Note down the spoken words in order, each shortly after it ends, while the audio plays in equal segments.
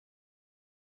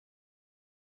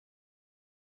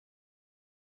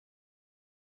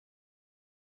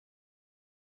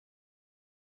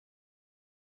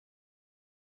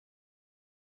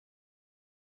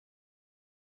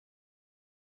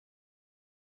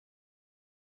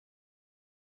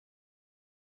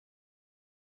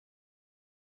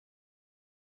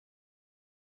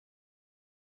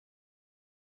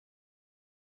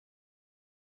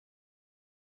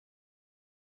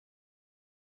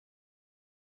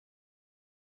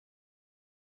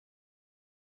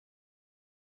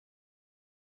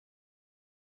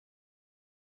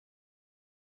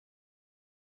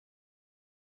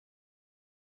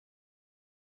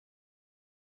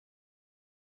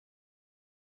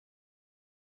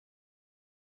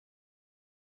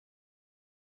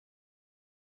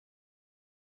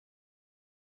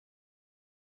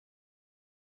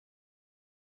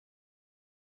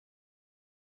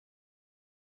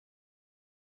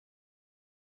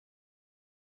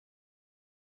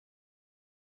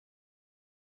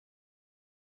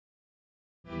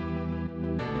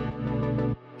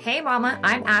Hey mama,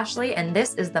 I'm Ashley and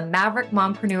this is the Maverick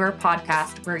Mompreneur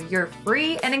podcast where you're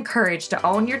free and encouraged to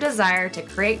own your desire to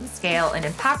create and scale an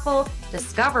impactful,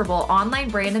 discoverable online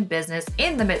brand and business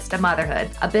in the midst of motherhood.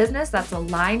 A business that's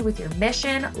aligned with your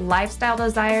mission, lifestyle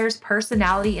desires,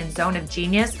 personality, and zone of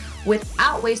genius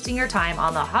without wasting your time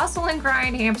on the hustle and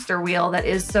grind hamster wheel that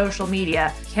is social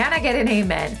media. Can I get an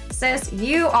amen? Sis,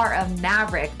 you are a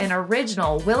maverick, an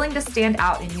original, willing to stand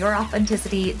out in your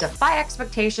authenticity, defy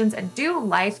expectations, and do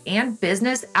life and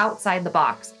business outside the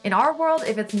box. In our world,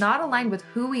 if it's not aligned with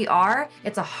who we are,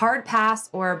 it's a hard pass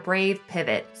or a brave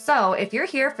pivot. So if you're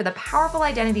here for the powerful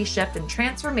identity shift and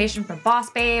transformation from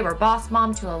boss babe or boss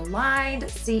mom to aligned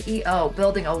CEO,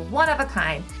 building a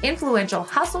one-of-a-kind, influential,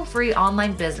 hustle-free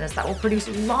online business that will produce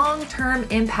long-term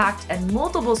impact and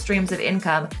multiple streams of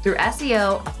income through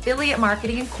SEO, affiliate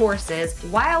marketing, and courses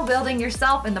while building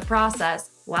yourself in the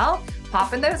process, well,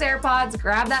 pop in those AirPods,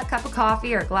 grab that cup of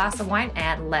coffee or glass of wine,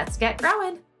 and let's get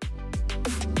growing.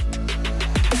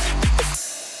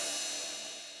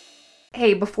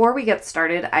 Hey, before we get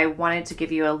started, I wanted to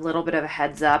give you a little bit of a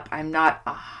heads up. I'm not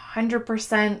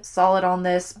 100% solid on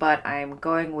this, but I'm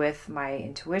going with my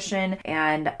intuition,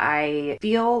 and I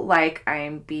feel like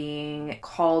I'm being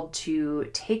called to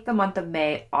take the month of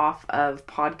May off of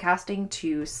podcasting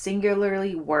to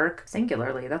singularly,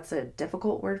 that's a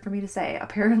difficult word for me to say,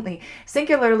 apparently,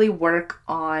 singularly work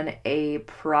on a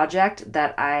project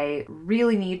that I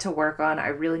really need to work on, I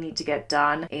really need to get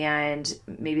done, and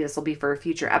maybe this will be for a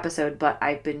future episode, but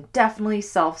I've been definitely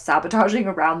self-sabotaging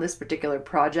around this particular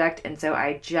project, and so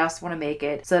I just want to make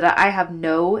it so that I have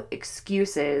no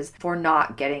excuses for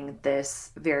not getting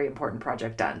this very important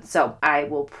project done. So I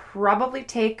will probably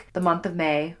take the month of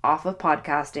May off of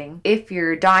podcasting. If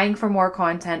you're dying for more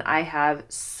content, I have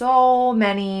so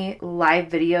many live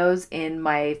videos in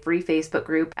my free Facebook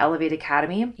group, Elevate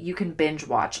Academy. You can binge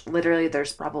watch. Literally,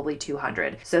 there's probably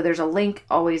 200. So there's a link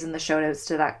always in the show notes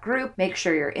to that group. Make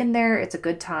sure you're in there. It's a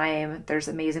good time. There's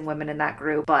amazing women in that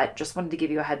group, but just wanted to give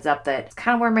you a heads up that it's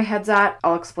kind of where my head's at.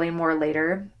 I'll explain more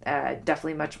later.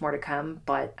 Definitely much more to come,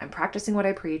 but I'm practicing what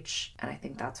I preach, and I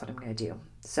think that's what I'm going to do.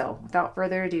 So without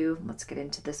further ado, let's get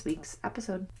into this week's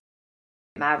episode.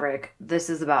 Maverick, this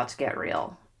is about to get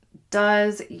real.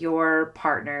 Does your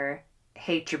partner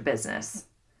hate your business?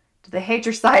 Do they hate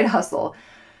your side hustle?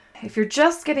 If you're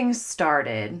just getting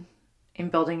started in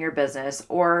building your business,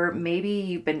 or maybe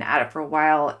you've been at it for a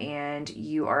while and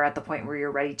you are at the point where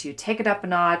you're ready to take it up a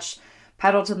notch,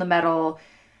 pedal to the metal,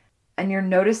 and you're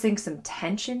noticing some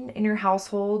tension in your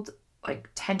household, like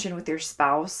tension with your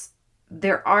spouse,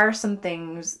 there are some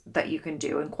things that you can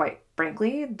do. And quite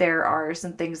frankly, there are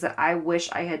some things that I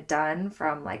wish I had done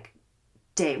from like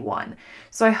day one.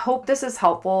 So I hope this is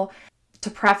helpful. To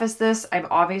preface this, I'm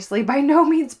obviously by no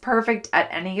means perfect at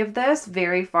any of this,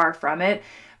 very far from it,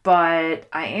 but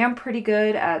I am pretty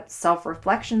good at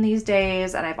self-reflection these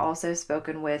days. And I've also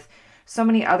spoken with so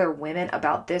many other women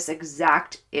about this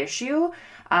exact issue.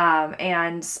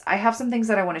 And I have some things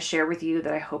that I want to share with you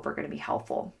that I hope are going to be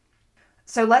helpful.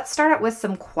 So let's start out with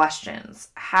some questions.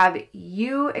 Have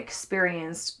you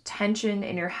experienced tension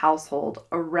in your household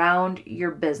around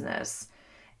your business?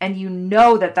 And you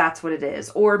know that that's what it is.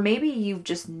 Or maybe you've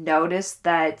just noticed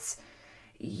that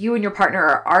you and your partner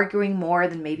are arguing more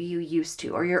than maybe you used to.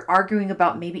 Or you're arguing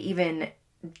about maybe even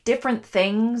different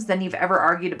things than you've ever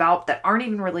argued about that aren't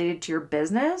even related to your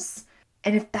business.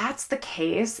 And if that's the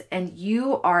case and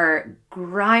you are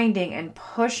grinding and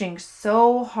pushing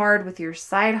so hard with your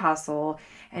side hustle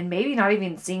and maybe not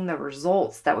even seeing the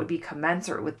results that would be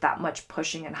commensurate with that much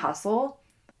pushing and hustle,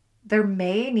 there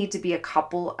may need to be a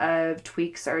couple of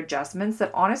tweaks or adjustments that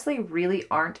honestly really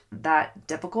aren't that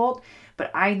difficult.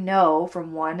 But I know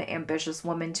from one ambitious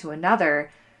woman to another,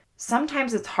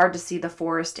 sometimes it's hard to see the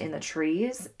forest in the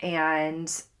trees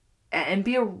and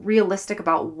be realistic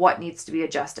about what needs to be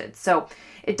adjusted. So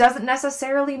it doesn't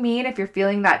necessarily mean if you're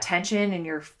feeling that tension and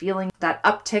you're feeling that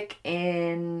uptick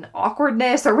in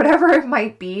awkwardness or whatever it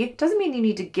might be, it doesn't mean you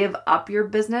need to give up your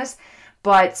business.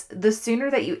 But the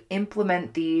sooner that you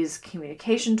implement these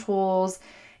communication tools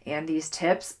and these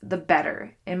tips, the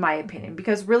better, in my opinion,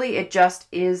 because really it just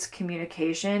is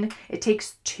communication. It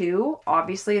takes two,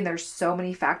 obviously, and there's so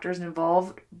many factors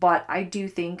involved, but I do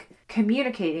think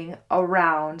communicating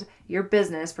around your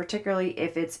business, particularly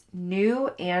if it's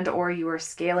new and or you are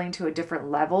scaling to a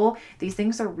different level, these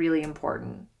things are really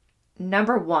important.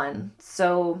 Number one,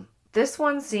 so this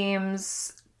one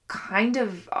seems kind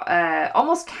of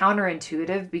almost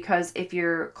counterintuitive, because if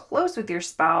you're close with your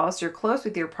spouse, you're close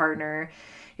with your partner,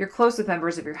 you're close with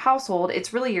members of your household,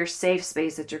 it's really your safe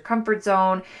space, it's your comfort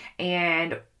zone,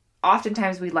 and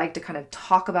oftentimes we like to kind of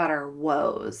talk about our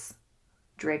woes.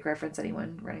 Drake reference,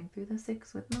 anyone running through the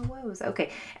six with no woes?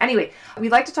 Okay. Anyway, we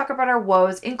like to talk about our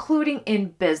woes, including in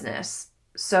business.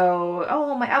 So,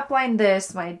 oh, my upline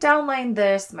this, my downline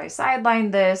this, my sideline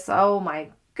this, oh my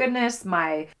goodness,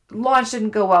 my launch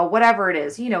didn't go well, whatever it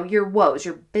is, your woes,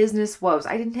 your business woes.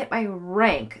 I didn't hit my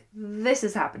rank. This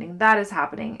is happening, that is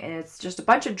happening. And it's just a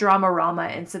bunch of drama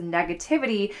and some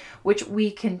negativity, which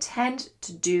we can tend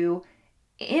to do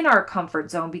in our comfort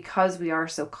zone because we are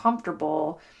so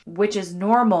comfortable, which is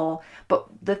normal. But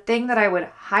the thing that I would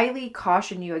highly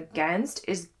caution you against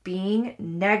is being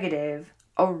negative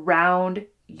around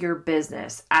your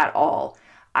business at all.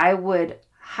 I would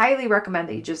highly recommend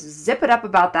that you just zip it up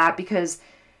about that, because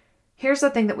here's the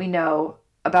thing that we know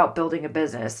about building a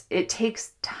business. It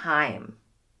takes time,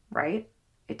 right?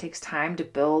 It takes time to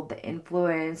build the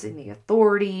influence and the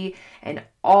authority and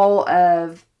all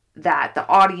of that, the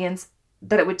audience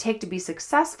that it would take to be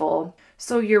successful.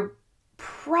 So you're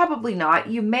probably not,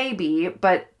 you may be,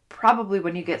 but probably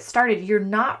when you get started, you're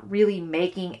not really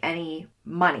making any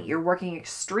money. You're working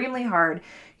extremely hard.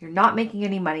 You're not making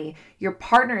any money. Your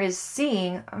partner is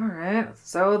seeing, all right,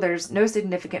 so there's no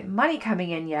significant money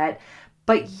coming in yet,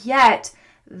 but yet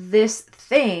this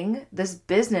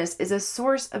business is a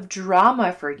source of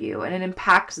drama for you, and it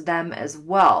impacts them as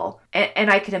well.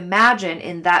 And I can imagine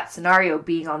in that scenario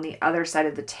being on the other side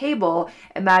of the table,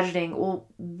 imagining, well,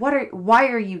 why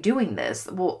are you doing this?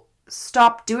 Well,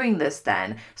 stop doing this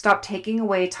then. Stop taking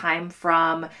away time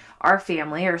from our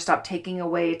family, or stop taking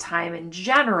away time in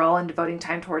general and devoting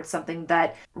time towards something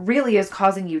that really is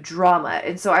causing you drama.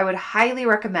 And so I would highly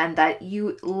recommend that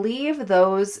you leave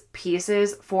those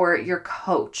pieces for your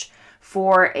coach,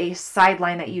 for a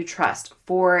sideline that you trust,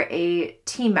 for a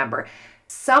team member,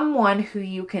 someone who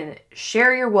you can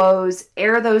share your woes,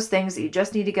 air those things that you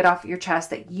just need to get off your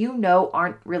chest that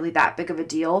aren't really that big of a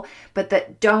deal, but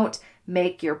that don't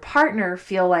make your partner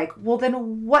feel like, well,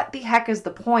 then what the heck is the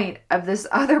point of this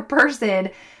other person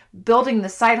building the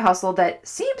side hustle that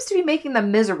seems to be making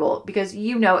them miserable? Because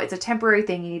it's a temporary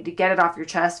thing. You need to get it off your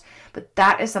chest. But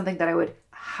that is something that I would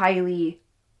highly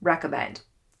recommend.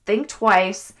 Think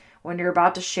twice when you're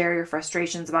about to share your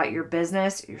frustrations about your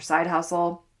business, your side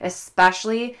hustle,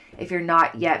 especially if you're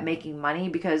not yet making money,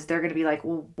 because they're going to be like,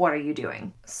 well, what are you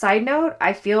doing? Side note,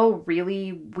 I feel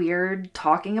really weird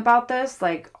talking about this,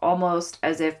 like almost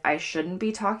as if I shouldn't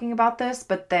be talking about this,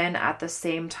 but then at the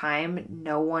same time,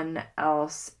 no one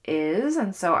else is.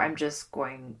 And so I'm just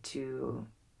going to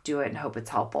do it and hope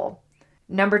it's helpful.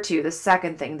 Number 2, the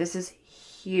second thing, this is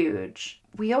huge.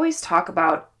 We always talk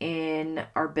about in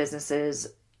our businesses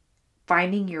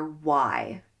finding your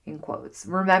why, in quotes,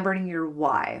 remembering your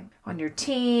why. On your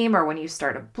team or when you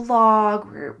start a blog,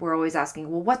 we're always asking,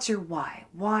 well, what's your why?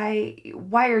 Why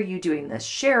are you doing this?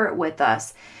 Share it with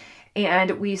us.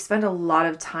 And we spend a lot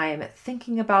of time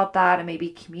thinking about that and maybe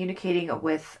communicating it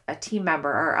with a team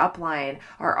member, our upline,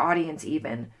 our audience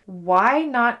even. Why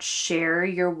not share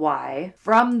your why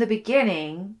from the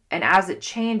beginning and as it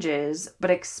changes,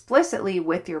 but explicitly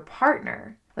with your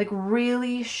partner? Like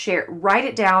really write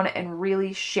it down and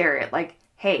really share it. Like,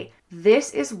 hey,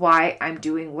 this is why I'm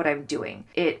doing what I'm doing.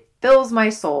 It fills my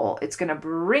soul. It's going to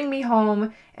bring me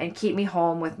home and keep me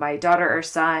home with my daughter or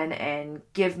son and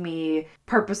give me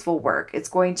purposeful work. It's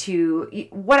going to,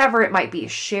 whatever it might be,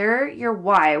 share your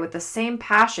why with the same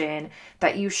passion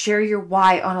that you share your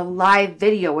why on a live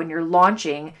video when you're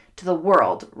launching to the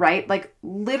world, right? Like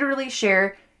literally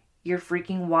share your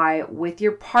freaking why with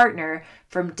your partner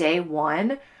from day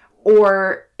one.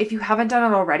 Or if you haven't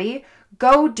done it already,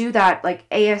 go do that like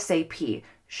ASAP.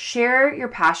 Share your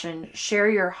passion, share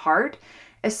your heart,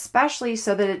 especially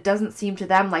so that it doesn't seem to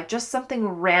them like just something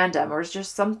random or it's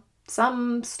just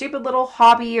some stupid little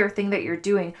hobby or thing that you're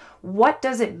doing. What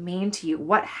does it mean to you?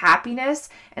 What happiness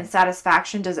and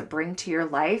satisfaction does it bring to your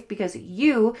life? Because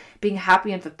you being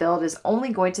happy and fulfilled is only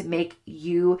going to make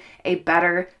you a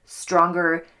better,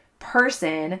 stronger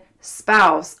person,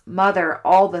 spouse, mother,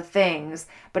 all the things.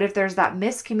 But if there's that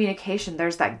miscommunication,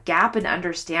 there's that gap in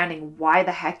understanding why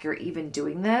the heck you're even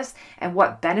doing this and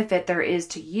what benefit there is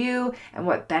to you and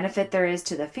what benefit there is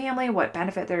to the family, what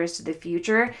benefit there is to the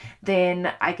future,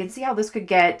 then I can see how this could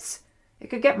get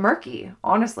murky,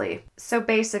 honestly. So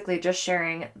basically just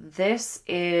sharing, this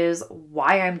is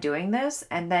why I'm doing this.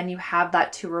 And then you have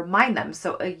that to remind them.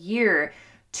 So a year,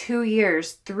 2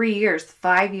 years, 3 years,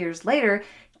 5 years later,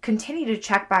 continue to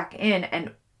check back in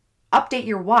and update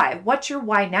your why. What's your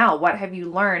why now? What have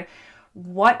you learned?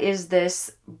 What is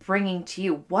this bringing to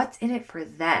you? What's in it for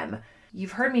them?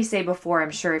 You've heard me say before,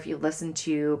 I'm sure if you listen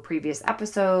to previous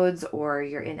episodes or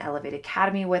you're in Elevate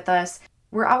Academy with us,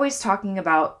 we're always talking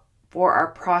about for our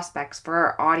prospects, for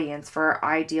our audience, for our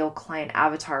ideal client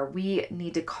avatar, we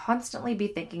need to constantly be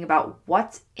thinking about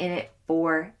what's in it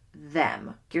for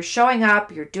them. You're showing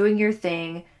up, you're doing your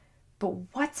thing, but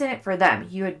what's in it for them?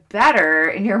 You had better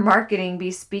in your marketing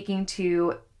be speaking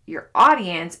to your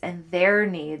audience and their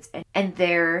needs and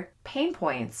their pain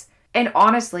points. And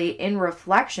honestly, in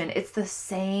reflection, it's the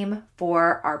same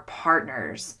for our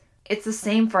partners. It's the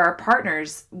same for our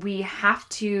partners. We have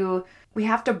to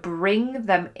bring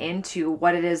them into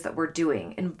what it is that we're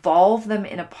doing, involve them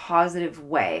in a positive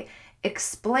way,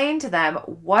 explain to them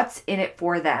what's in it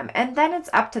for them. And then it's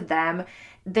up to them.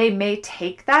 They may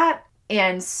take that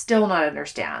and still not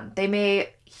understand. They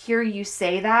may hear you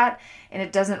say that and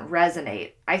it doesn't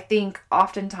resonate. I think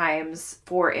oftentimes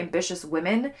for ambitious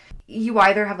women, you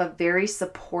either have a very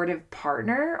supportive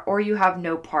partner or you have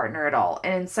no partner at all.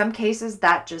 And in some cases,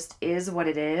 that just is what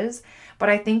it is. But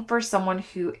I think for someone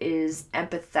who is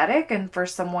empathetic and for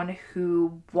someone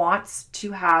who wants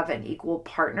to have an equal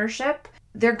partnership,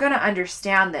 they're going to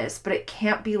understand this, but it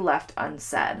can't be left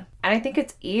unsaid. And I think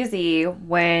it's easy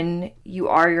when you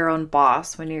are your own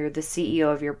boss, when you're the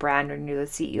CEO of your brand, when you're the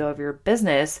CEO of your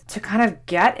business, to kind of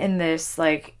get in this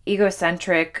like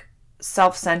egocentric,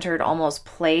 self-centered almost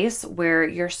place where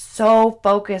you're so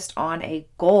focused on a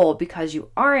goal because you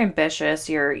are ambitious,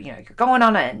 you're going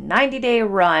on a 90-day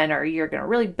run, or you're going to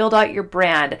really build out your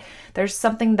brand. There's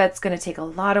something that's going to take a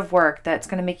lot of work, that's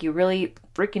going to make you really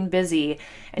freaking busy,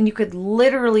 and you could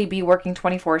literally be working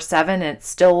 24/7 and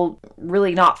still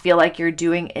really not feel like you're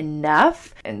doing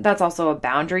enough. And that's also a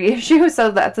boundary issue, so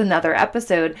that's another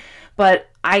episode. But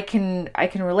I can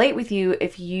relate with you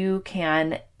if you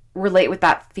can relate with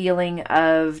that feeling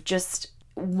of just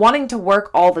wanting to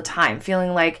work all the time,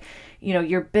 feeling like,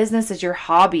 your business is your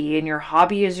hobby and your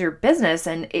hobby is your business,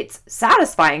 and it's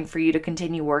satisfying for you to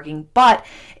continue working. But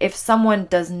if someone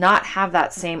does not have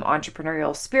that same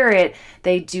entrepreneurial spirit,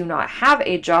 they do not have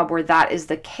a job where that is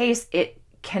the case, it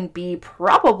can be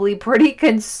probably pretty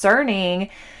concerning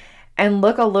and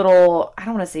look a little, I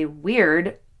don't want to say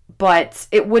weird, but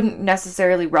it wouldn't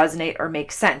necessarily resonate or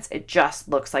make sense. It just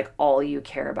looks like all you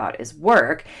care about is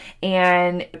work.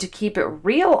 And to keep it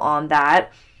real on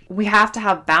that, we have to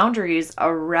have boundaries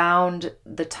around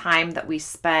the time that we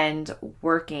spend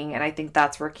working. And I think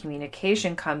that's where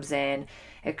communication comes in,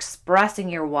 expressing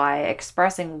your why,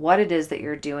 expressing what it is that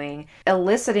you're doing,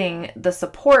 eliciting the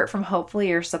support from hopefully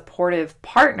your supportive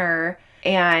partner,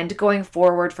 and going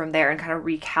forward from there and kind of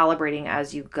recalibrating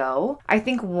as you go. I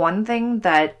think one thing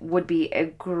that would be a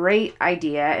great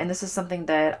idea, and this is something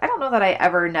that I don't know that I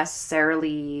ever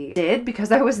necessarily did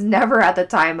because I was never at the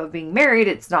time of being married.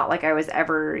 It's not like I was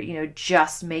ever,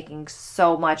 just making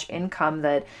so much income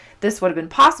that this would have been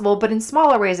possible, but in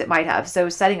smaller ways it might have. So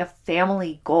setting a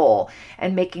family goal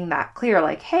and making that clear,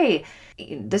 like, hey,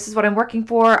 this is what I'm working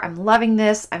for. I'm loving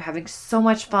this. I'm having so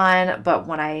much fun. But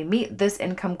when I meet this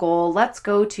income goal, let's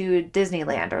go to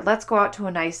Disneyland, or let's go out to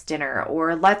a nice dinner,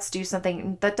 or let's do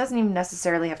something that doesn't even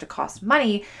necessarily have to cost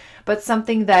money, but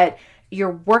something that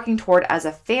you're working toward as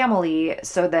a family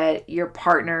so that your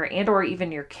partner and or even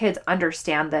your kids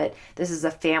understand that this is a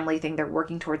family thing. They're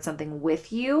working towards something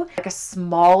with you, like a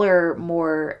smaller,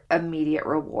 more immediate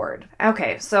reward.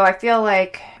 Okay, so I feel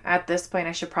like at this point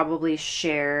I should probably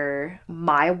share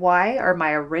my why, or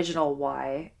my original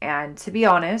why. And to be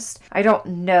honest, I don't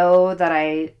know that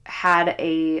I had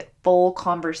a full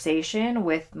conversation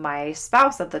with my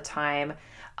spouse at the time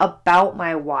about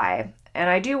my why. And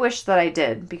I do wish that I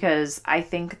did, because I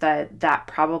think that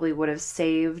probably would have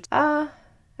saved,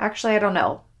 actually, I don't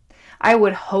know. I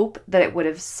would hope that it would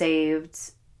have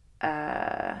saved,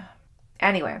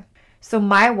 anyway. So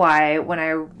my why, when I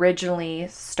originally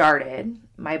started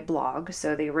my blog,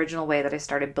 so the original way that I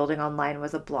started building online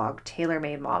was a blog, Tailor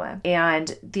Made Mama.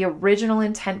 And the original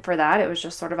intent for that, it was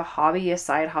just sort of a hobby, a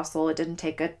side hustle. It didn't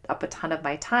take up a ton of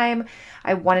my time.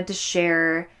 I wanted to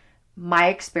share my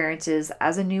experiences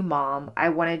as a new mom. I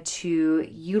wanted to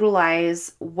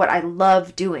utilize what I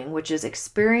love doing, which is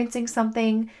experiencing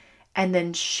something and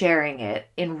then sharing it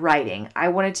in writing. I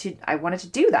wanted to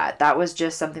do that. That was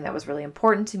just something that was really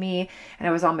important to me. And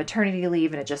I was on maternity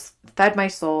leave and it just fed my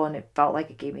soul and it felt like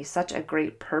it gave me such a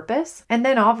great purpose. And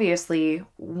then obviously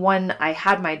when I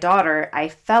had my daughter, I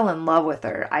fell in love with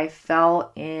her. I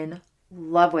fell in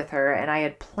love with her, and I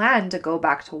had planned to go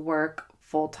back to work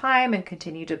full time and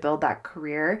continue to build that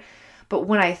career. But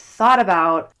when I thought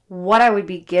about what I would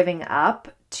be giving up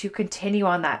to continue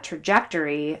on that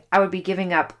trajectory, I would be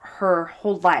giving up her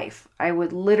whole life. I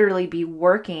would literally be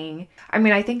working. I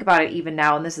mean, I think about it even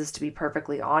now, and this is to be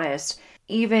perfectly honest,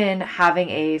 even having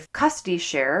a custody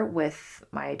share with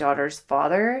my daughter's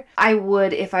father, I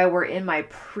would, if I were in my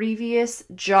previous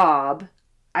job,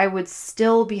 I would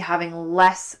still be having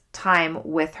less time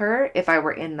with her if I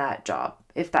were in that job,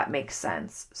 if that makes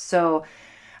sense. So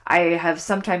I have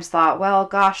sometimes thought, well,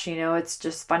 gosh, it's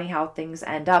just funny how things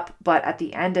end up. But at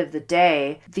the end of the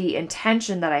day, the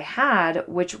intention that I had,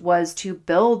 which was to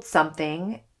build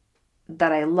something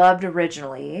that I loved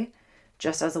originally,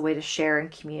 just as a way to share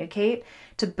and communicate,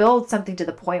 to build something to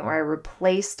the point where I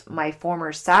replaced my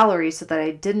former salary so that I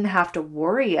didn't have to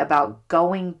worry about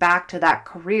going back to that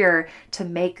career to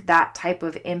make that type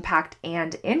of impact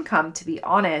and income. To be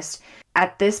honest,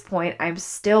 at this point, I'm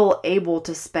still able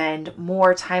to spend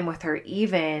more time with her,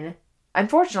 even,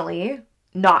 unfortunately,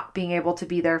 not being able to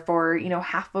be there for,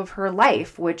 half of her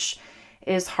life, which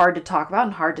is hard to talk about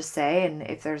and hard to say. And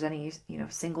if there's any,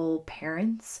 single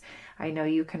parents, I know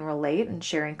you can relate and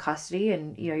sharing custody,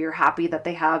 and, you're happy that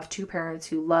they have two parents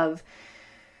who love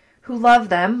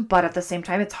them, but at the same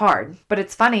time, it's hard. But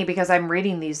it's funny because I'm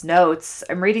reading these notes.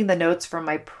 I'm reading the notes from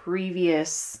my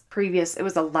previous, it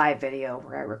was a live video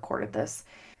where I recorded this.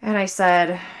 And I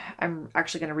said, I'm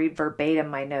actually going to read verbatim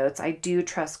my notes. I do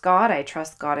trust God. I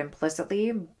trust God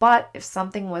implicitly. But if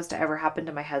something was to ever happen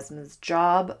to my husband's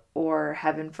job, or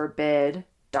heaven forbid, ...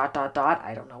 I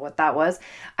don't know what that was.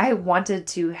 I wanted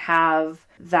to have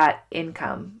that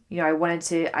income.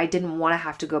 I didn't want to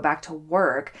have to go back to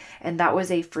work. And that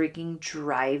was a freaking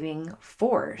driving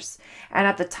force. And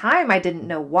at the time, I didn't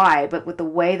know why, but with the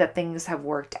way that things have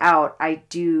worked out, I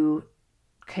do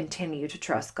continue to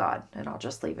trust God, and I'll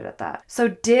just leave it at that. So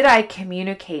did I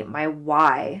communicate my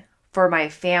why for my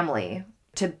family,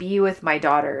 to be with my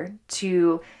daughter,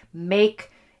 to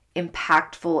make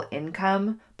impactful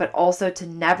income, but also to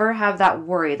never have that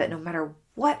worry that no matter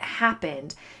what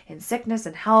happened in sickness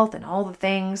and health and all the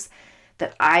things,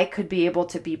 that I could be able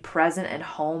to be present at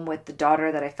home with the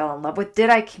daughter that I fell in love with? Did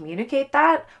I communicate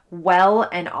that well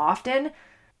and often?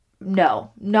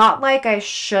 No, not like I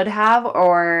should have,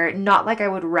 or not like I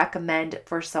would recommend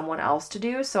for someone else to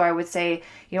do. So I would say,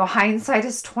 hindsight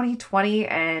is 2020.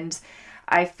 And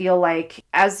I feel like,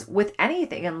 as with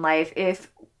anything in life, if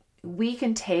we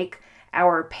can take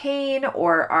our pain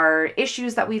or our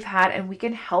issues that we've had and we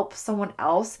can help someone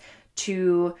else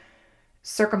to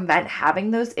circumvent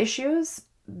having those issues,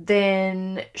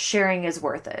 then sharing is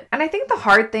worth it. And I think the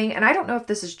hard thing, and I don't know if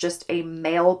this is just a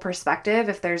male perspective,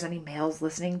 if there's any males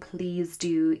listening, please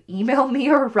do email me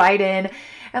or write in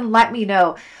and let me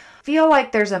know. Feel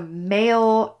like there's a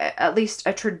male, at least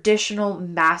a traditional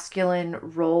masculine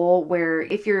role, where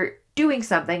if you're doing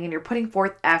something and you're putting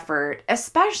forth effort,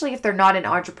 especially if they're not an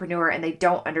entrepreneur and they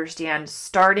don't understand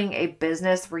starting a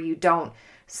business where you don't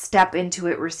step into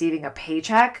it receiving a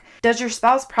paycheck. Does your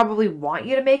spouse probably want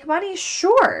you to make money?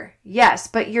 Sure. Yes,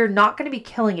 but you're not going to be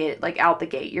killing it like out the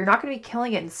gate. You're not going to be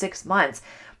killing it in 6 months.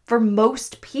 For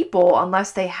most people,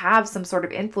 unless they have some sort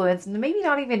of influence, and maybe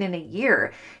not even in a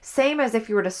year. Same as if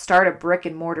you were to start a brick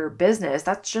and mortar business.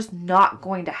 That's just not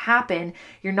going to happen.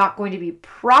 You're not going to be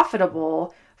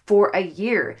profitable for a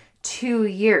year, 2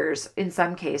 years in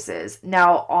some cases.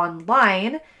 Now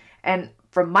online, and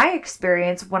from my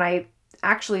experience, when I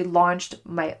actually launched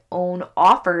my own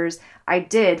offers, I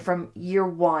did from year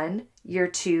 1, year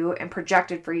 2, and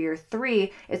projected for year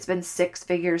 3, it's been 6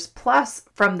 figures plus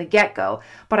from the get-go.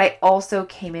 But I also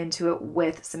came into it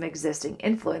with some existing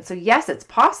influence. So yes, it's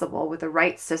possible with the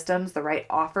right systems, the right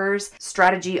offers,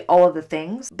 strategy, all of the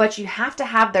things, but you have to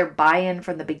have their buy-in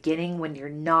from the beginning when you're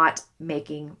not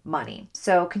making money.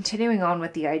 So continuing on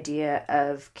with the idea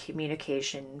of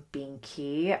communication being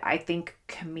key, I think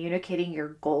communicating your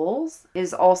goals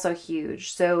is also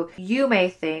huge. So you may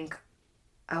think,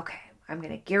 okay, I'm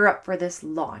going to gear up for this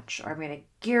launch, or I'm going to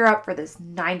gear up for this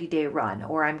 90-day run,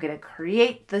 or I'm going to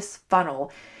create this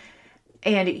funnel.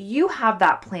 And you have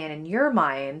that plan in your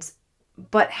mind,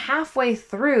 but halfway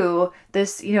through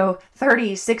this,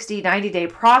 30, 60, 90-day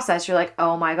process, you're like,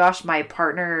 oh my gosh, my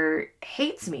partner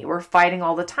hates me. We're fighting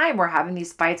all the time. We're having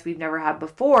these fights we've never had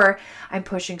before. I'm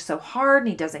pushing so hard and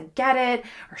he doesn't get it,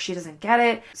 or she doesn't get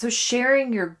it. So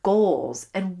sharing your goals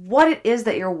and what it is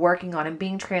that you're working on and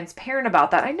being transparent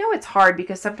about that. I know it's hard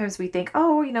because sometimes we think,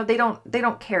 oh, they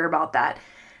don't care about that.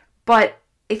 But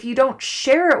if you don't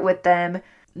share it with them,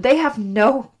 they have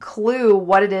no clue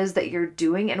what it is that you're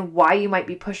doing and why you might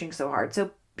be pushing so hard.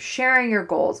 So sharing your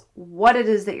goals, what it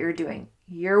is that you're doing,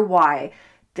 your why,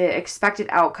 the expected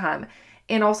outcome,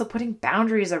 and also putting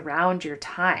boundaries around your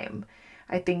time.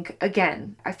 I think,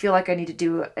 again, I feel like I need to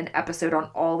do an episode on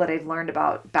all that I've learned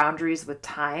about boundaries with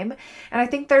time. And I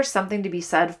think there's something to be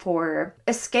said for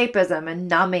escapism and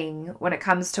numbing when it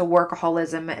comes to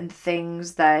workaholism and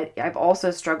things that I've also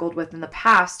struggled with in the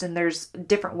past. And there's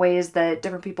different ways that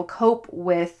different people cope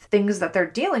with things that they're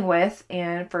dealing with.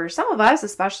 And for some of us,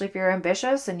 especially if you're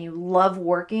ambitious and you love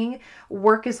working,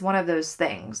 work is one of those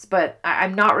things. But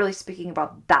I'm not really speaking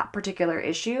about that particular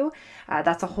issue.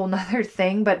 That's a whole nother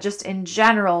thing. But just in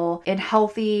general, in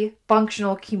healthy,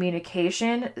 functional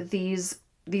communication, these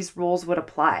rules would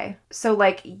apply. So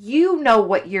like, you know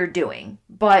what you're doing,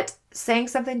 but saying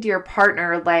something to your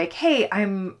partner like, hey,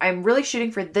 I'm really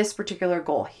shooting for this particular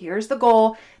goal. Here's the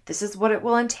goal. This is what it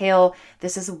will entail.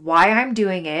 This is why I'm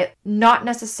doing it. Not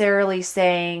necessarily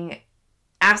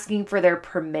asking for their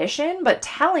permission, but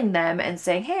telling them and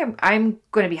saying, hey, I'm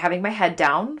going to be having my head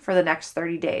down for the next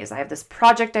 30 days. I have this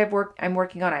project I'm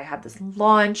working on. I have this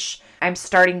launch. I'm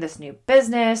starting this new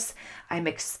business. I'm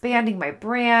expanding my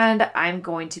brand. I'm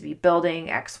going to be building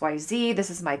XYZ.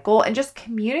 This is my goal. And just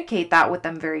communicate that with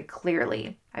them very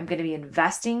clearly. I'm going to be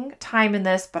investing time in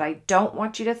this, but I don't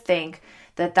want you to think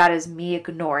that that is me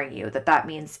ignoring you, that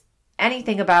means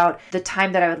anything about the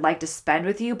time that I would like to spend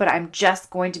with you, but I'm just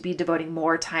going to be devoting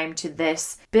more time to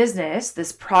this business,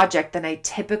 this project than I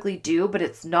typically do, but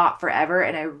it's not forever,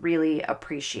 and I really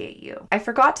appreciate you. I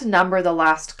forgot to number the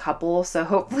last couple, so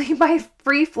hopefully my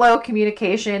free flow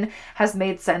communication has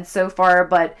made sense so far,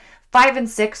 but 5 and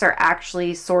 6 are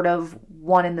actually sort of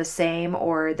one and the same,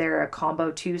 or they're a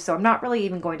combo too. So I'm not really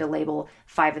even going to label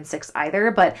 5 and 6 either,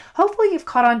 but hopefully you've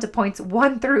caught on to points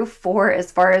 1 through 4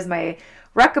 as far as my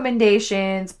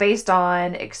recommendations based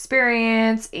on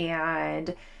experience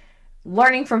and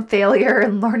learning from failure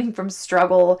and learning from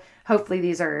struggle. Hopefully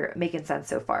these are making sense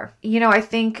so far. I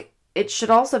think it should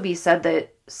also be said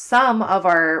that some of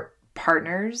our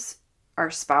partners, our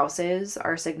spouses,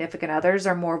 our significant others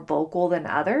are more vocal than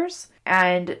others.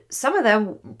 And some of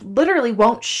them literally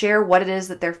won't share what it is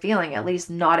that they're feeling, at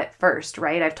least not at first,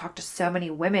 right? I've talked to so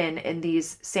many women in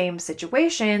these same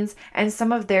situations, and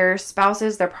some of their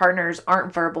spouses, their partners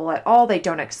aren't verbal at all. They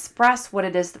don't express what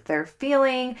it is that they're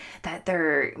feeling, that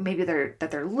they're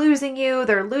losing you.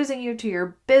 They're losing you to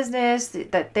your business,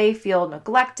 that they feel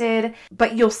neglected,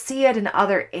 but you'll see it in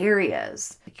other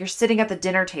areas. Like you're sitting at the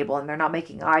dinner table and they're not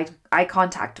making eye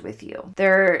contact with you.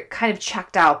 They're kind of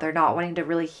checked out. They're not wanting to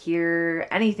really hear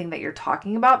anything that you're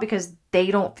talking about because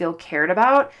they don't feel cared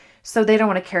about. So they don't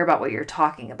want to care about what you're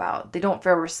talking about. They don't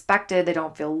feel respected. They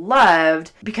don't feel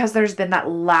loved because there's been that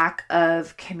lack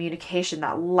of communication,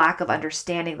 that lack of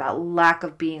understanding, that lack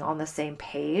of being on the same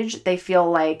page. They feel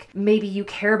like maybe you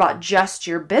care about just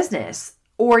your business,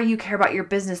 or you care about your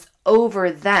business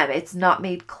over them. It's not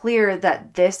made clear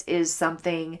that this is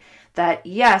something that,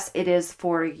 yes, it is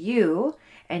for you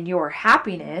and your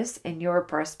happiness and your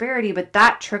prosperity, but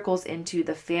that trickles into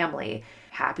the family.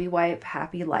 Happy wife,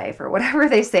 happy life, or whatever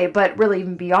they say. But really,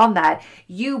 even beyond that,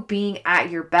 you being at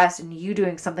your best and you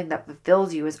doing something that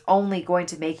fulfills you is only going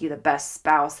to make you the best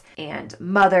spouse and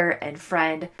mother and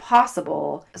friend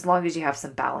possible, as long as you have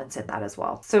some balance in that as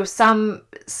well. So some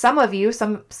of you,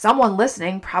 someone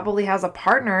listening probably has a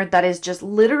partner that is just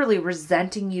literally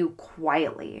resenting you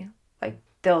quietly. Like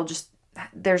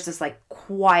there's this like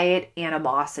quiet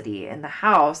animosity in the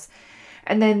house.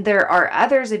 And then there are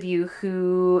others of you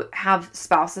who have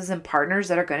spouses and partners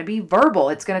that are going to be verbal.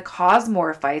 It's going to cause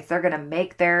more fights. They're going to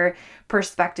make their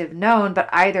perspective known. But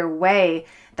either way,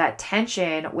 that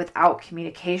tension without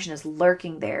communication is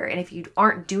lurking there. And if you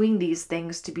aren't doing these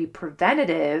things to be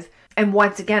preventative, and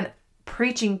once again,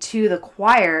 preaching to the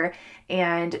choir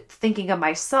and thinking of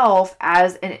myself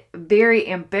as a very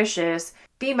ambitious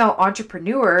female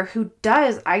entrepreneur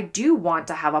I do want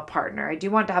to have a partner. I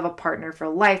do want to have a partner for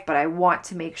life, but I want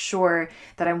to make sure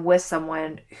that I'm with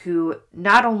someone who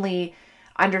not only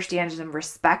understands and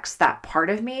respects that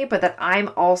part of me, but that I'm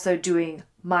also doing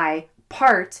my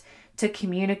part to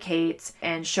communicate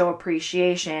and show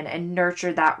appreciation and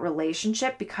nurture that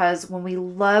relationship. Because when we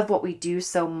love what we do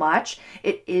so much,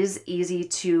 it is easy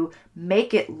to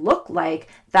make it look like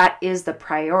that is the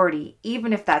priority,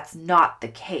 even if that's not the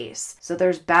case. So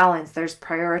there's balance, there's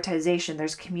prioritization,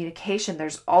 there's communication,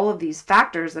 there's all of these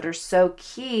factors that are so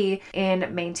key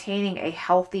in maintaining a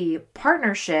healthy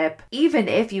partnership, even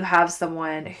if you have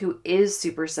someone who is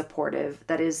super supportive.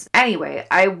 Anyway,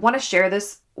 I want to share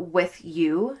this with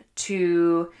you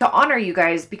to honor you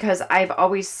guys, because I've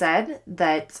always said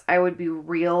that I would be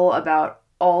real about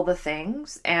all the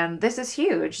things, and this is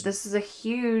huge. This is a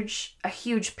huge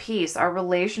piece. Our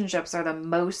relationships are the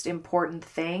most important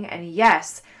thing, and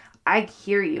yes, I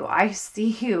hear you. I see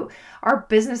you. Our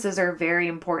businesses are very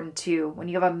important too. When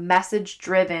you have a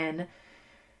message-driven,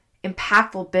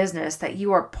 impactful business that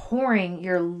you are pouring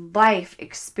your life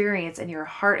experience and your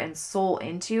heart and soul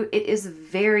into, it is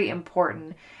very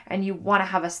important. And you want to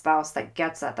have a spouse that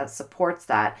gets that supports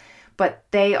that. But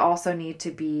they also need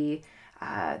to be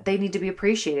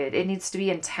appreciated. It needs to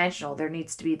be intentional. There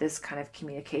needs to be this kind of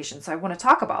communication. So I want to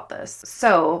talk about this.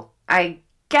 So I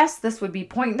guess this would be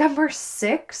point number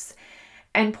 6.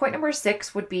 And point number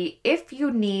 6 would be if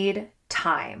you need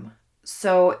time.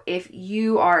 So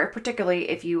particularly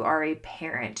if you are a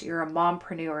parent, you're a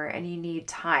mompreneur and you need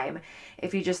time.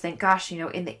 If you just think, gosh,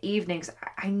 in the evenings,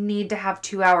 I need to have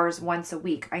 2 hours once a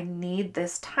week. I need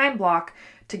this time block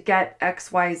to get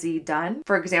XYZ done.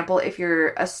 For example, if you're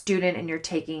a student and you're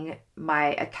taking my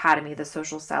academy, the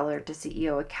Social Seller to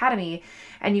CEO Academy,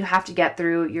 and you have to get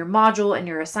through your module and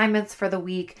your assignments for the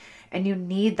week, and you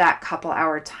need that couple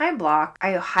hour time block,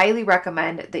 I highly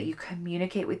recommend that you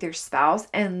communicate with your spouse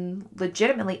and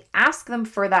legitimately ask them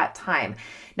for that time.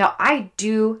 Now, I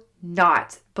do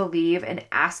not believe in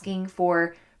asking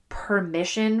for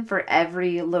permission for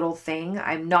every little thing.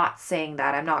 I'm not saying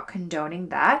that. I'm not condoning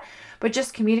that, but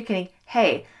just communicating,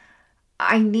 hey,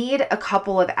 I need a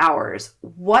couple of hours.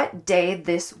 What day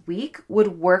this week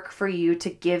would work for you to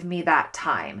give me that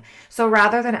time? So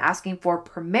rather than asking for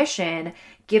permission,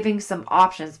 giving some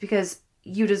options, because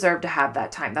you deserve to have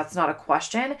that time. That's not a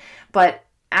question, but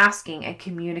asking and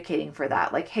communicating for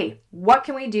that. Like, hey, what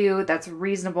can we do that's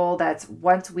reasonable, that's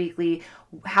once weekly?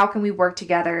 How can we work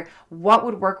together? What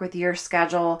would work with your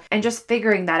schedule? And just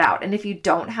figuring that out. And if you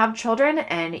don't have children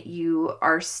and you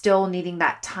are still needing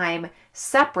that time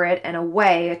separate and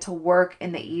away to work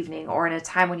in the evening or in a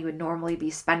time when you would normally be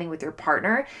spending with your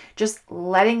partner, just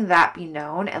letting that be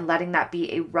known and letting that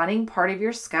be a running part of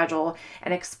your schedule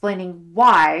and explaining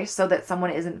why, so that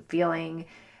someone isn't feeling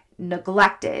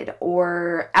neglected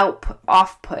or output,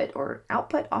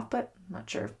 I'm not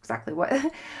sure exactly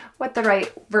what the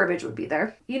right verbiage would be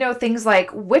there. Things like,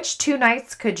 which 2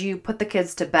 nights could you put the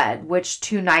kids to bed? Which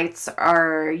 2 nights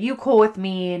are you cool with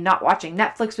me not watching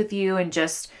Netflix with you and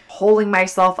just holding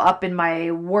myself up in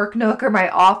my work nook or my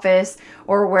office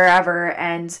or wherever,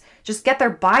 and just get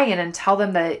their buy-in and tell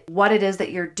them that what it is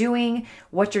that you're doing,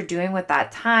 what you're doing with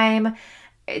that time.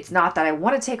 It's not that I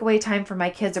want to take away time from my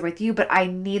kids or with you, but I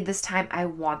need this time. I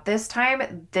want this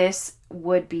time. This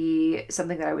would be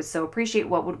something that I would so appreciate.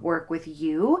 What would work with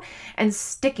you, and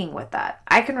sticking with that.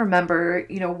 I can remember,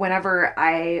 whenever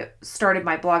I started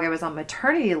my blog, I was on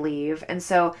maternity leave. And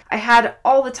so I had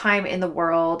all the time in the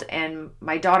world, and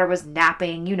my daughter was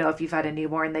napping. If you've had a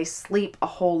newborn, they sleep a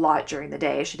whole lot during the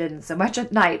day. She didn't so much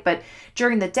at night, but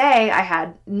during the day I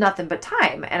had nothing but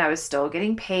time, and I was still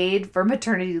getting paid for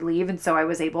maternity leave. And so I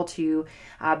was able to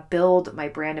build my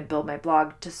brand and build my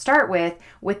blog to start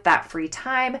with that free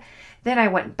time. Then I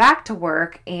went back to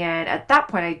work, and at that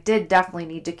point I did definitely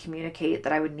need to communicate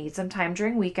that I would need some time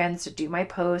during weekends to do my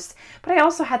posts, but I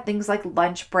also had things like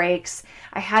lunch breaks.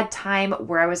 I had time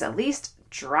where I was at least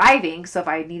driving, so if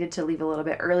I needed to leave a little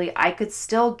bit early, I could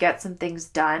still get some things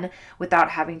done without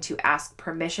having to ask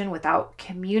permission, without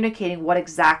communicating what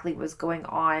exactly was going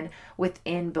on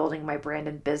within building my brand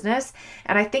and business.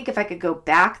 And I think if I could go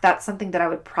back, that's something that I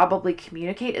would probably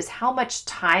communicate, is how much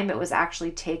time it was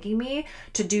actually taking me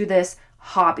to do this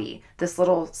hobby, this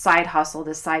little side hustle,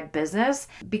 this side business.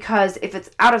 Because if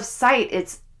it's out of sight,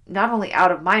 it's not only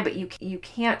out of mind, but you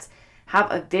can't have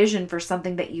a vision for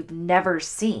something that you've never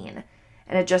seen.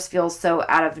 And it just feels so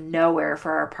out of nowhere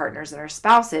for our partners and our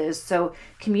spouses. So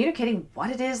communicating what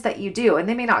it is that you do, and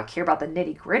they may not care about the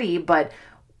nitty gritty, but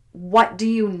what do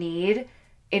you need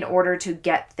in order to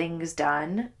get things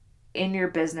done in your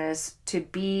business, to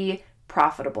be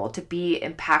profitable, to be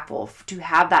impactful, to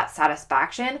have that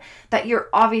satisfaction that you're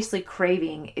obviously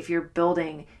craving if you're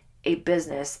building a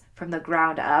business from the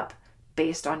ground up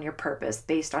based on your purpose,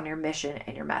 based on your mission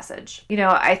and your message.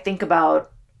 I think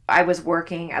about, I was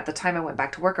working, at the time I went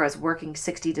back to work, I was working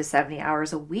 60 to 70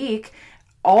 hours a week,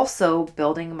 also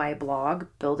building my blog,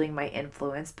 building my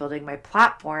influence, building my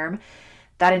platform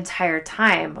that entire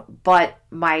time. But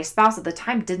my spouse at the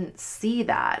time didn't see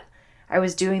that. I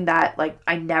was doing that,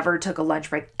 I never took a lunch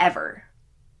break ever.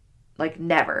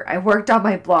 Never. I worked on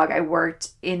my blog. I worked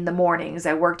in the mornings.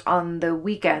 I worked on the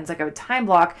weekends. I would time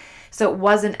block. So it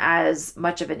wasn't as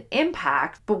much of an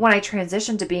impact. But when I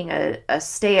transitioned to being a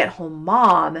stay-at-home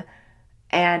mom,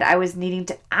 and I was needing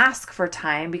to ask for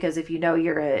time, because if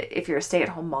you're a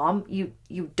stay-at-home mom, you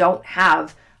don't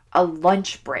have a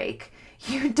lunch break.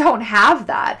 You don't have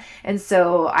that. And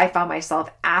so I found myself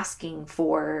asking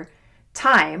for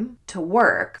time to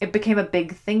work. It became a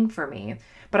big thing for me.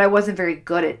 but I wasn't very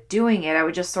good at doing it. I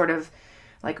would just sort of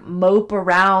like mope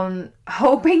around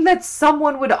hoping that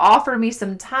someone would offer me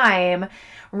some time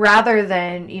rather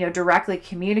than, directly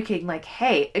communicating like,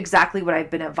 hey, exactly what I've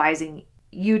been advising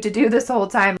you to do this whole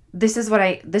time. This is what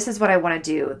I want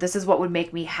to do. This is what would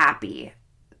make me happy.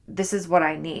 This is what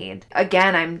I need.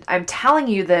 Again, I'm telling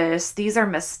you this. These are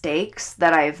mistakes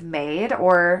that I've made,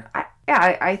 or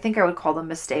I think I would call them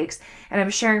mistakes. And I'm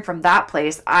sharing from that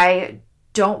place. I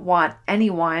don't want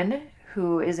anyone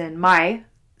who is in my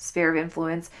sphere of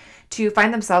influence to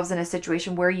find themselves in a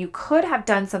situation where you could have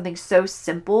done something so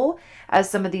simple as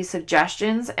some of these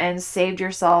suggestions and saved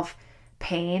yourself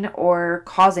pain or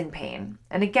causing pain.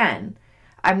 And again,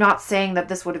 I'm not saying that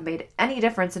this would have made any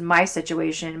difference in my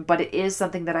situation, but it is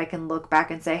something that I can look back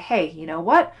and say, hey, you know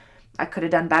what? I could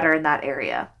have done better in that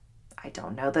area. I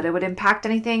don't know that it would impact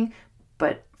anything,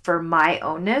 but for my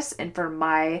ownness and for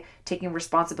my taking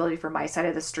responsibility for my side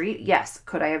of the street, yes.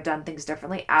 Could I have done things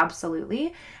differently?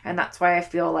 Absolutely. And that's why I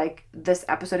feel like this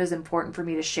episode is important for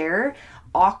me to share,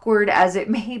 awkward as it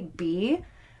may be,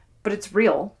 but it's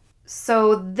real.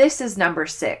 So this is number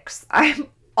 6. I'm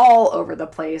all over the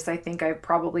place. I think I've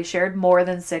probably shared more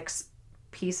than 6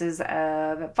 pieces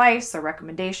of advice or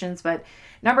recommendations, but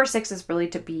number 6 is really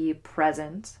to be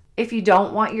present. If you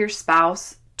don't want your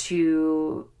spouse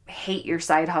to hate your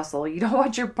side hustle, you don't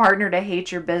want your partner to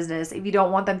hate your business, if you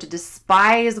don't want them to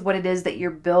despise what it is that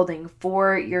you're building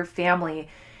for your family,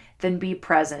 then be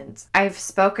present. I've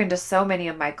spoken to so many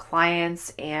of my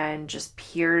clients and just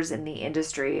peers in the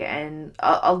industry, and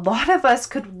a lot of us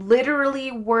could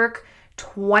literally work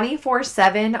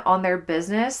 24/7 on their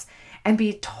business and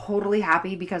be totally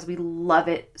happy because we love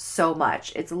it so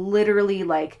much. It's literally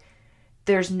like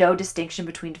there's no distinction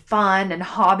between fun and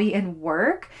hobby and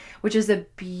work, which is a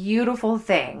beautiful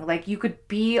thing. Like you could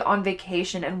be on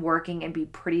vacation and working and be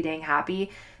pretty dang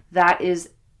happy. That is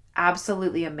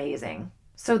absolutely amazing.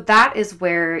 So that is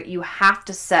where you have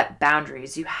to set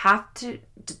boundaries. You have to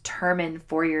determine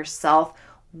for yourself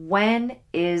when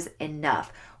is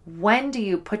enough. When do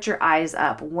you put your eyes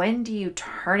up? When do you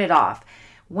turn it off?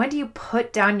 When do you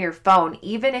put down your phone,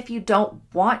 even if you don't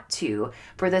want to,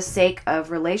 for the sake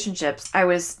of relationships? I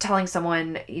was telling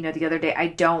someone, the other day, I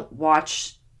don't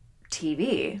watch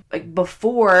TV. Like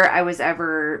before I was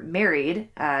ever married,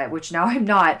 which now I'm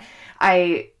not,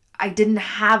 I didn't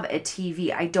have a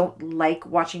TV. I don't like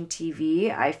watching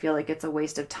TV. I feel like it's a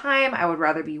waste of time. I would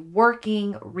rather be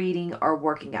working, reading, or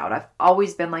working out. I've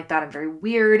always been like that. I'm very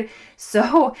weird.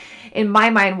 So in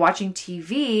my mind, watching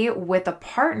TV with a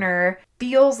partner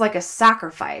feels like a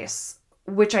sacrifice,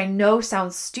 which I know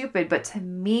sounds stupid, but to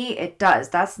me it does.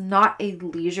 That's not a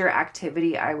leisure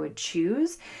activity I would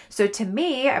choose. So to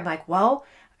me, I'm like, well,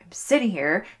 sitting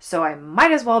here, so I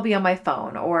might as well be on my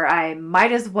phone, or I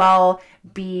might as well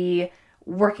be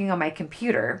working on my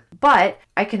computer. But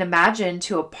I can imagine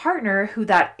to a partner who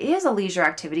that is a leisure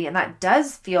activity, and that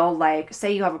does feel like,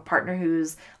 say you have a partner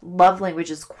whose love language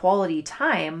is quality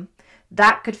time,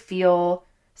 that could feel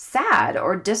sad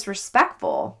or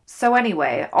disrespectful. So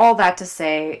anyway, all that to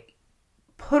say,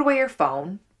 put away your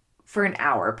phone for an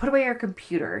hour, put away your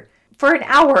computer for an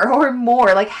hour or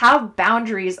more. Like, have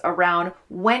boundaries around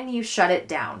when you shut it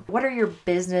down. What are your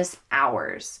business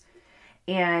hours?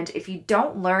 And if you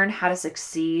don't learn how to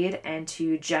succeed and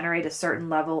to generate a certain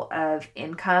level of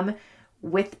income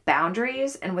with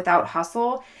boundaries and without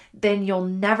hustle, then you'll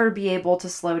never be able to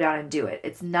slow down and do it.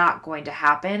 It's not going to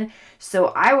happen.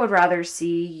 So I would rather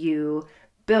see you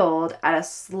build at a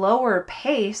slower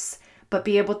pace, but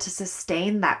be able to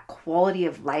sustain that quality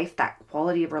of life, that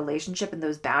quality of relationship, and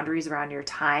those boundaries around your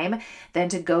time, than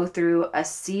to go through a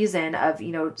season of,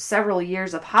 several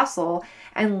years of hustle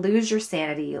and lose your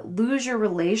sanity, lose your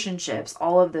relationships,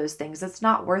 all of those things. It's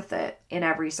not worth it in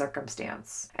every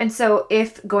circumstance. And so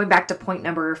if, going back to point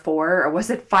number 4, or was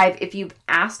it 5, if you've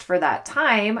asked for that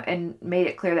time and made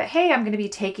it clear that, hey, I'm going to be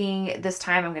taking this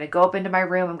time, I'm going to go up into my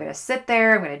room, I'm going to sit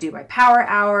there, I'm going to do my power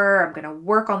hour, I'm going to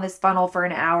work on this funnel for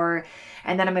an hour,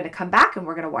 and then I'm going to come back and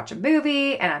we're going to watch a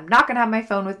movie, and I'm not going to have my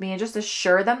phone with me, and just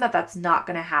assure them that that's not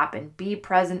going to happen. Be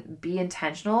present, be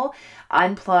intentional,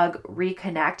 unplug,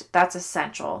 reconnect. That's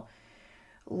essential.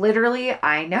 Literally,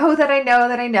 I know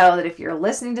that if you're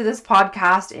listening to this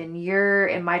podcast and you're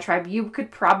in my tribe, you could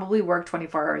probably work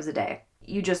 24 hours a day.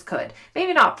 You just could.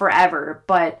 Maybe not forever,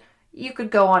 but you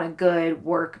could go on a good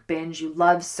work binge. You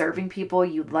love serving people.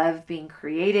 You love being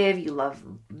creative. You love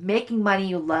making money.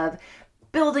 You love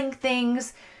building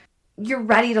things. You're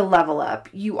ready to level up.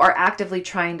 You are actively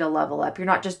trying to level up. You're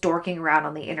not just dorking around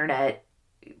on the internet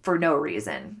for no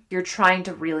reason. You're trying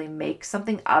to really make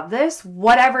something of this,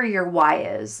 whatever your why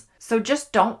is. So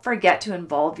just don't forget to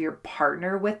involve your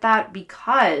partner with that,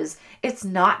 because it's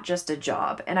not just a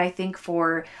job. And I think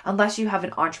unless you have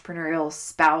an entrepreneurial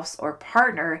spouse or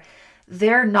partner,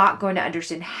 they're not going to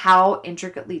understand how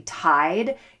intricately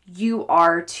tied you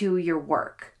are to your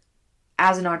work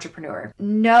as an entrepreneur.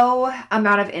 No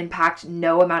amount of impact,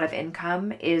 no amount of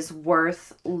income is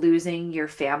worth losing your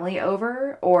family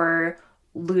over or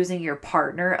losing your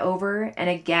partner over. And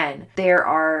again, there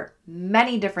are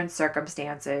many different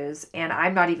circumstances, and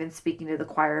I'm not even speaking to the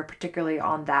choir particularly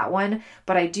on that one,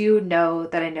 but I do know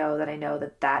that I know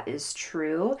that that is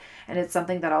true. And it's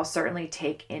something that I'll certainly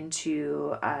take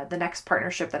into the next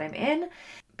partnership that I'm in.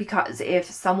 Because if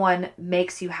someone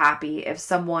makes you happy, if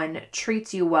someone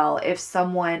treats you well, if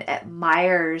someone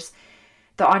admires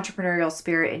the entrepreneurial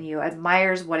spirit in you,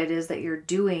 admires what it is that you're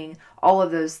doing, all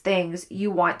of those things, you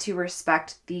want to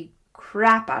respect the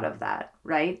crap out of that,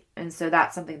 right? And so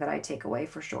that's something that I take away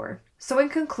for sure. So in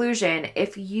conclusion,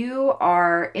 if you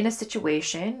are in a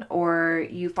situation or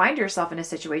you find yourself in a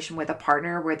situation with a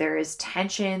partner where there is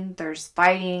tension, there's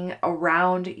fighting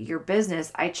around your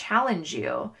business, I challenge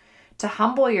you to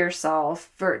humble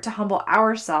yourself, to humble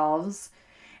ourselves.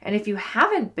 And if you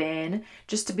haven't been,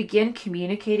 just to begin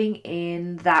communicating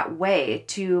in that way,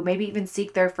 to maybe even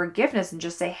seek their forgiveness and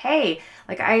just say, hey,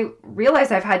 like, I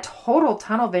realize I've had total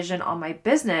tunnel vision on my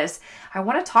business. I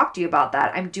want to talk to you about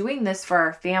that. I'm doing this for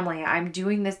our family. I'm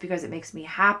doing this because it makes me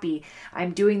happy.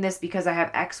 I'm doing this because I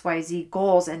have XYZ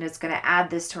goals and it's going to add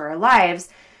this to our lives,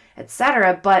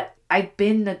 etc. But I've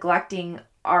been neglecting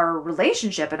our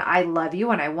relationship, and I love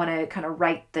you and I want to kind of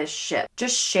right this ship.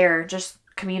 Just share, just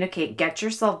communicate, get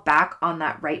yourself back on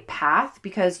that right path,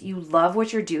 because you love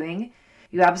what you're doing.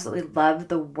 You absolutely love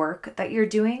the work that you're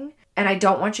doing. And I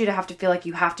don't want you to have to feel like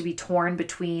you have to be torn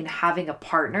between having a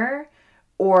partner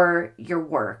or your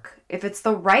work. If it's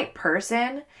the right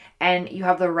person and you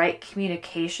have the right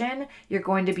communication, you're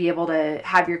going to be able to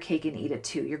have your cake and eat it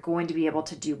too. You're going to be able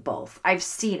to do both. I've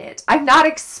seen it. I've not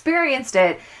experienced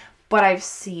it, but I've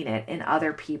seen it in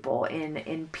other people,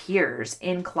 in peers,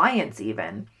 in clients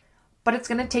even. But it's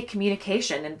going to take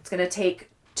communication, and it's going to take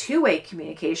two-way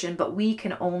communication, but we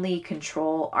can only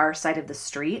control our side of the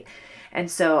street.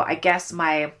 And so I guess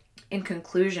in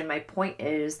conclusion, my point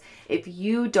is, if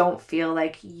you don't feel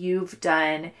like you've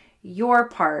done your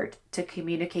part to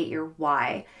communicate your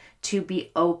why, to be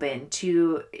open,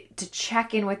 to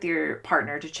check in with your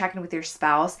partner, to check in with your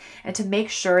spouse, and to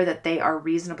make sure that they are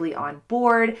reasonably on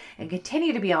board and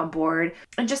continue to be on board,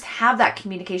 and just have that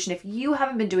communication. If you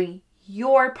haven't been doing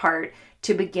your part,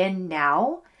 to begin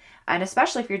now, and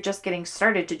especially if you're just getting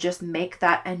started, to just make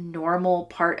that a normal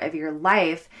part of your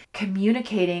life,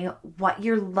 communicating what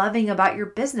you're loving about your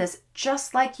business,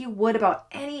 just like you would about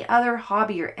any other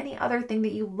hobby or any other thing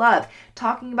that you love.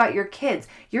 Talking about your kids,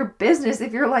 your business,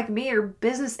 if you're like me, your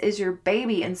business is your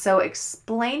baby. And so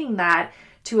explaining that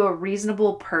to a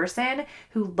reasonable person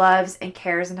who loves and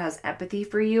cares and has empathy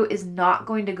for you is not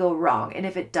going to go wrong. And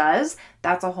if it does,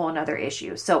 that's a whole nother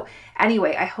issue. So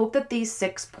anyway, I hope that these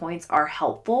 6 points are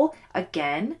helpful.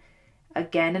 Again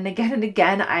and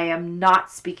again, I am not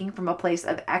speaking from a place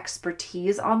of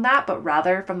expertise on that, but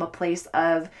rather from a place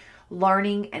of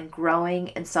learning and growing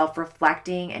and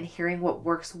self-reflecting and hearing what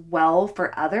works well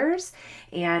for others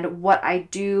and what I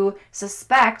do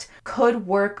suspect could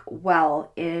work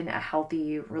well in a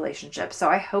healthy relationship. So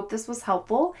I hope this was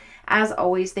helpful. As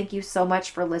always, thank you so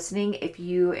much for listening. If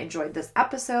you enjoyed this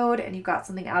episode and you got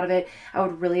something out of it, I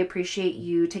would really appreciate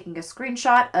you taking a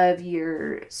screenshot of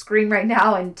your screen right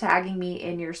now and tagging me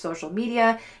in your social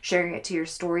media, sharing it to your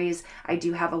stories. I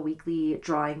do have a weekly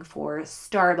drawing for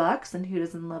Starbucks, and who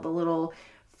doesn't love a little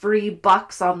free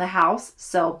bucks on the house?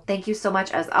 So thank you so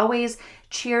much as always.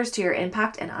 Cheers to your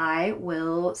impact, and I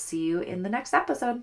will see you in the next episode.